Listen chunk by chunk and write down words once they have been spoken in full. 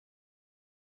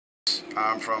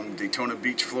I'm from Daytona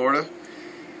Beach, Florida.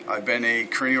 I've been a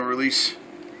cranial release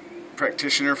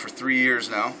practitioner for 3 years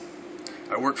now.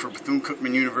 I work for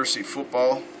Bethune-Cookman University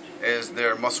football as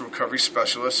their muscle recovery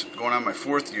specialist, going on my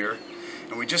 4th year.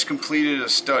 And we just completed a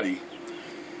study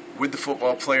with the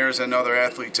football players and other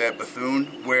athletes at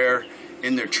Bethune, where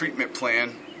in their treatment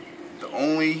plan, the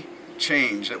only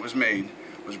change that was made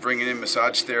was bringing in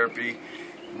massage therapy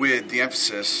with the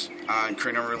emphasis on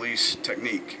cranial release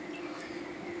technique.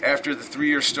 After the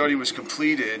 3-year study was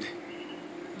completed,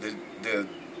 the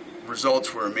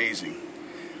results were amazing.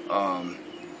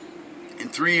 In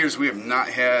 3 years, we have not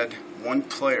had one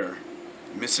player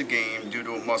miss a game due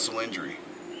to a muscle injury.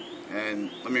 And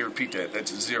let me repeat that,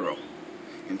 that's 0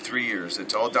 in 3 years.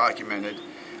 It's all documented.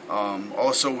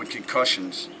 Also with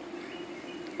concussions,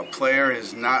 a player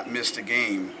has not missed a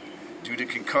game due to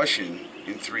concussion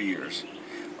in 3 years.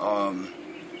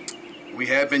 We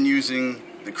have been using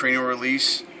the cranial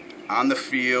release on the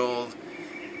field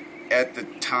at the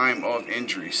time of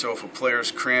injury. So if a player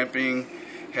is cramping,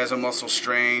 has a muscle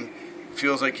strain,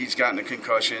 feels like he's gotten a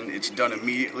concussion, it's done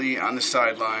immediately on the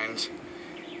sidelines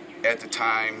at the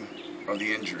time of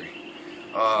the injury.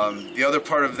 The other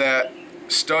part of that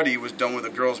study was done with a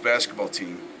girls basketball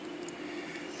team.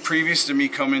 Previous to me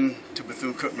coming to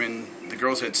Bethune-Cookman, the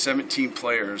girls had 17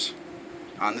 players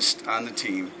on the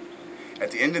team.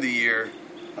 At the end of the year,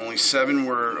 only 7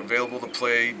 were available to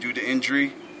play due to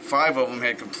injury. 5 of them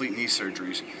had complete knee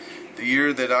surgeries. The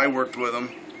year that I worked with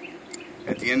them,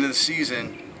 at the end of the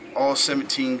season, all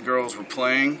 17 girls were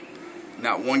playing.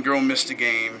 Not one girl missed a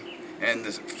game, and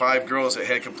the 5 girls that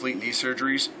had complete knee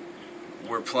surgeries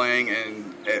were playing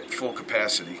and at full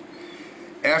capacity.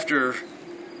 After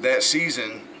that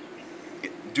season,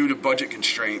 due to budget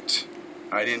constraints,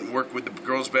 I didn't work with the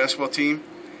girls basketball team,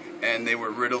 and they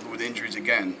were riddled with injuries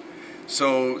again.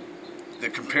 So the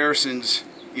comparisons,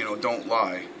 don't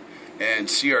lie. And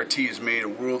CRT has made a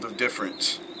world of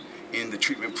difference in the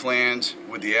treatment plans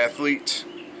with the athletes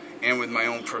and with my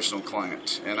own personal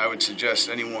clients. And I would suggest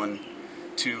anyone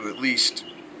to at least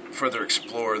further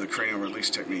explore the cranial release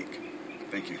technique.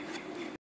 Thank you.